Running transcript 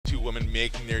two women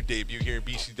making their debut here in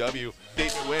BCW.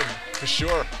 Statement win, for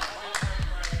sure.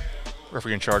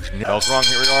 Referee in charge. Bell's wrong.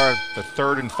 Here we are. The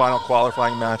third and final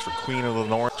qualifying match for Queen of the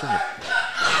North.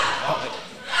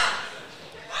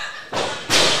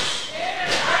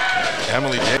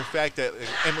 Emily Jaye. The fact that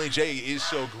Emily Jaye is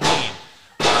so green,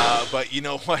 but you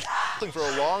know what? For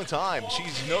a long time, she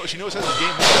knows how the game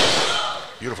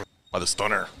works. Beautiful by the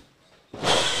stunner.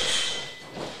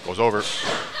 Goes over. Up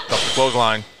the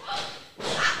clothesline.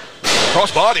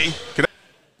 Cross body.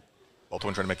 Both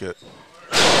one trying to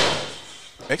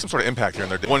make some sort of impact here in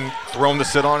their day. One thrown to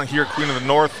sit on here, Queen of the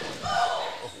North.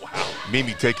 Oh, wow.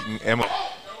 Mimi taking Emma.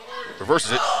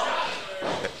 Reverses it.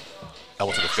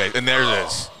 Elbow to the face. And there it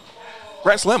is.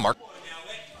 Grand Slam, Mark.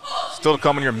 Still to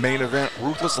come in your main event.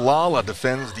 Ruthless Lala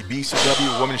defends the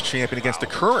BCW Women's Champion against the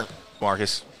current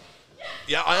Marcus.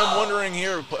 Yeah, I am wondering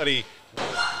here, buddy.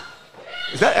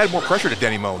 Does that add more pressure to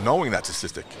Denny Mo, knowing that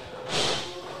statistic?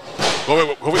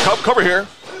 Will we cover here?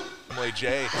 Emily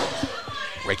Jaye.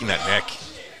 Breaking that neck.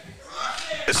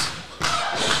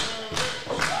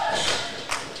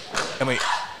 Emily,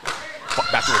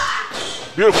 back to it.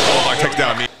 Beautiful. Oh, takes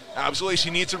down me. Absolutely, she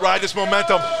needs to ride this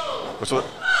momentum.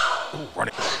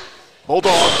 Running. Hold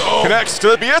on. Oh. Connects to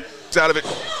the beat. It's out of it.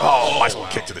 Oh, nice little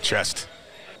kick to the chest.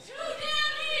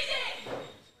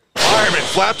 Fireman,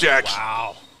 flapjack.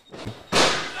 Wow.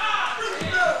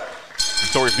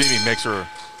 Notorious Mimi makes her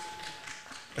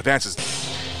advances.